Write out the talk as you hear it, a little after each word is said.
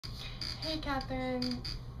Hey Catherine,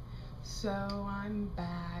 so I'm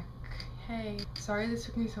back. Hey, sorry this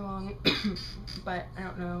took me so long, but I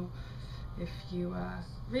don't know if you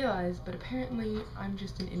realized, but apparently I'm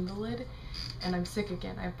just an invalid and I'm sick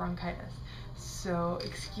again. I have bronchitis. So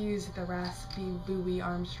excuse the raspy Louis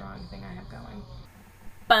Armstrong thing I have going.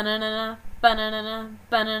 Banana, banana,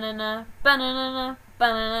 banana, banana,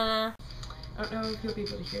 banana. I don't know if you'll be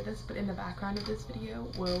able to hear this, but in the background of this video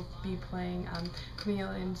we'll be playing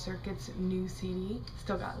Chameleon Circuit's new CD,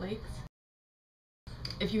 Still Got Lakes.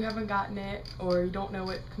 If you haven't gotten it, or you don't know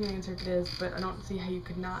what Chameleon Circuit is, but I don't see how you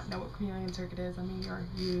could not know what Chameleon Circuit is. I mean, you're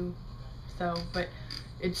you, so, but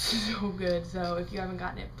it's so good. So if you haven't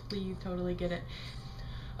gotten it, please totally get it.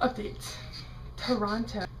 Updates.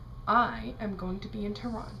 Toronto. I am going to be in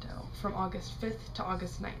Toronto from August 5th to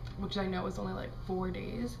August 9th, which I know is only like 4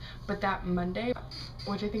 days, but that Monday,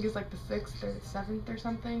 which I think is like the 6th or the 7th or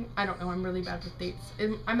something, I don't know, I'm really bad with dates.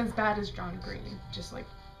 I'm as bad as John Green, just like,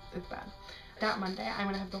 it's bad. That Monday, I'm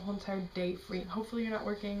gonna have the whole entire day free. Hopefully you're not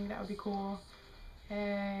working, that would be cool.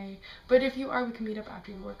 Hey. But if you are, we can meet up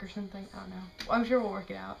after you work or something, I don't know. I'm sure we'll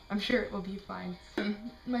work it out. I'm sure it will be fine.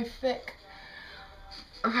 My fic.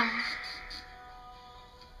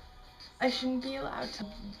 I shouldn't be allowed to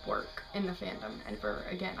work in the fandom ever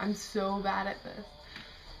again. I'm so bad at this.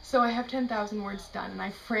 So I have 10,000 words done, and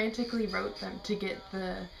I frantically wrote them to get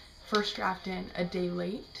the first draft in a day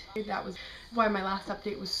late. That was why my last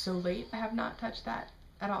update was so late. I have not touched that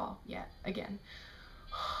at all yet, again.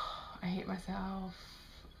 I hate myself.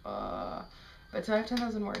 But so I have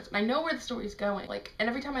 10,000 words, and I know where the story's going. Like, and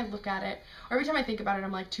every time I look at it, or every time I think about it,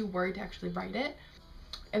 I'm like too worried to actually write it.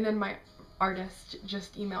 And then my artist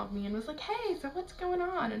just emailed me and was like, hey, so what's going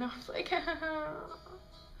on? And I was like,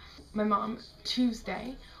 my mom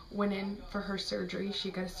Tuesday went in for her surgery. She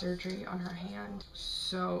got a surgery on her hand,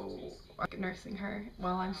 so I'm nursing her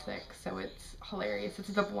while I'm sick, so it's hilarious. It's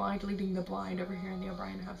the blind leading the blind over here in the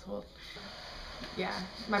O'Brien household. Yeah,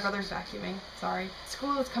 my brother's vacuuming, sorry.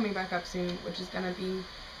 School is coming back up soon, which is gonna be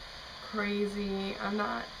crazy.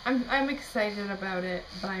 I'm excited about it,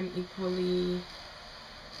 but I'm equally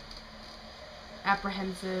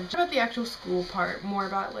apprehensive about the actual school part, more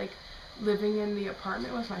about like living in the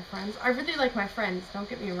apartment with my friends. I really like my friends, don't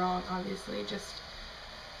get me wrong, obviously, just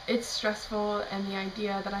it's stressful, and the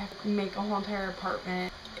idea that I have to make a whole entire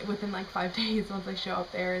apartment within like 5 days once I show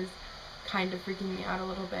up there is kind of freaking me out a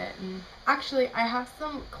little bit. And actually I have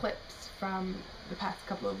some clips from the past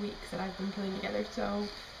couple of weeks that I've been putting together, so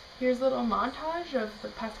here's a little montage of the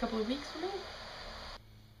past couple of weeks for me.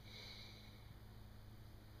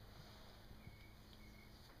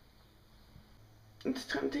 It's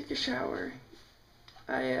time to take a shower.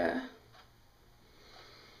 I have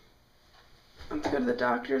to go to the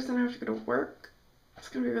doctor's, then I have to go to work. It's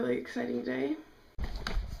gonna be a really exciting day.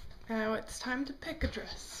 Now it's time to pick a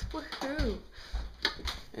dress. Woohoo!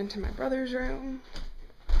 Into my brother's room,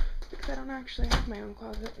 because I don't actually have my own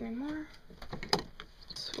closet anymore.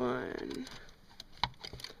 This one.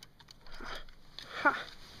 Ha!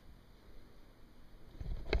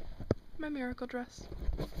 My miracle dress.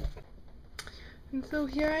 And so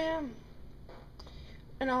here I am,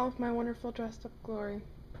 in all of my wonderful dressed up glory.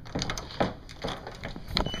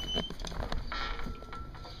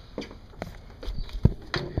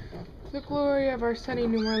 The glory of our sunny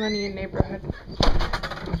New Orleanian neighborhood.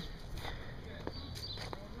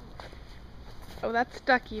 Oh, that's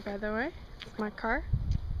Ducky, by the way. It's my car.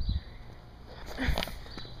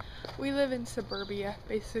 We live in suburbia,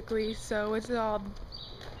 basically, so it's all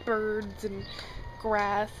birds and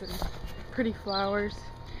grass and pretty flowers.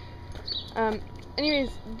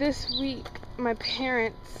 Anyways, this week my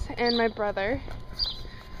parents and my brother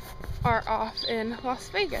are off in Las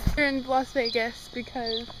Vegas. We're in Las Vegas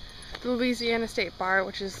because the Louisiana State Bar,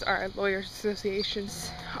 which is our lawyers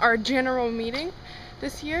association's, our general meeting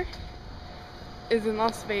this year is in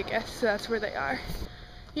Las Vegas, so that's where they are.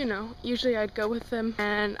 You know, usually I'd go with them,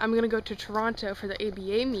 and I'm gonna go to Toronto for the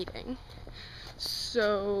ABA meeting.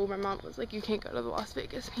 So my mom was like, you can't go to the Las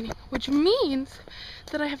Vegas meeting, which means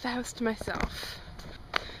that I have the house to myself.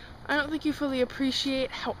 I don't think you fully appreciate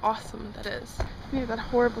how awesome that is. We have that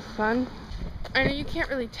horrible sun. I know you can't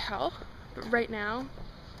really tell, but right now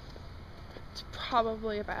it's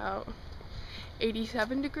probably about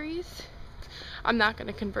 87 degrees. I'm not going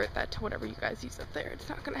to convert that to whatever you guys use up there. It's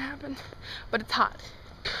not going to happen, but it's hot.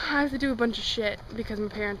 I have to do a bunch of shit because my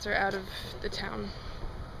parents are out of the town.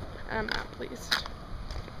 I'm not pleased.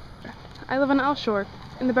 I live on Elshore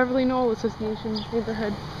in the Beverly Knoll Association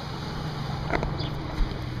neighborhood.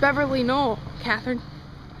 Beverly Knoll, Catherine.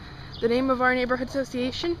 The name of our neighborhood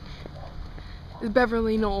association is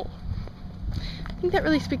Beverly Knoll. think that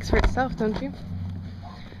really speaks for itself, don't you?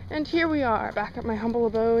 And here we are, back at my humble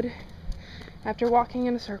abode, after walking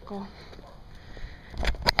in a circle.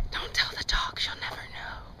 Don't tell the dog, she'll never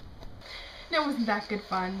know. Now, wasn't that good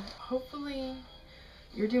fun? Hopefully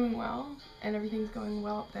you're doing well, and everything's going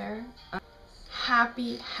well up there.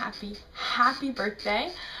 Happy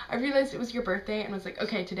birthday. I realized it was your birthday and was like,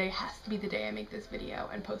 okay, today has to be the day I make this video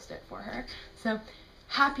and post it for her. So,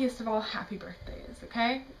 happiest of all happy birthdays,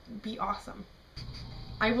 okay? Be awesome.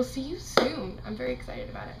 I will see you soon. I'm very excited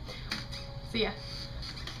about it. See ya.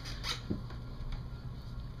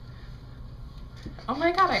 Oh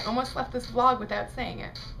my god, I almost left this vlog without saying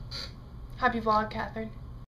it. Happy vlog, Catherine.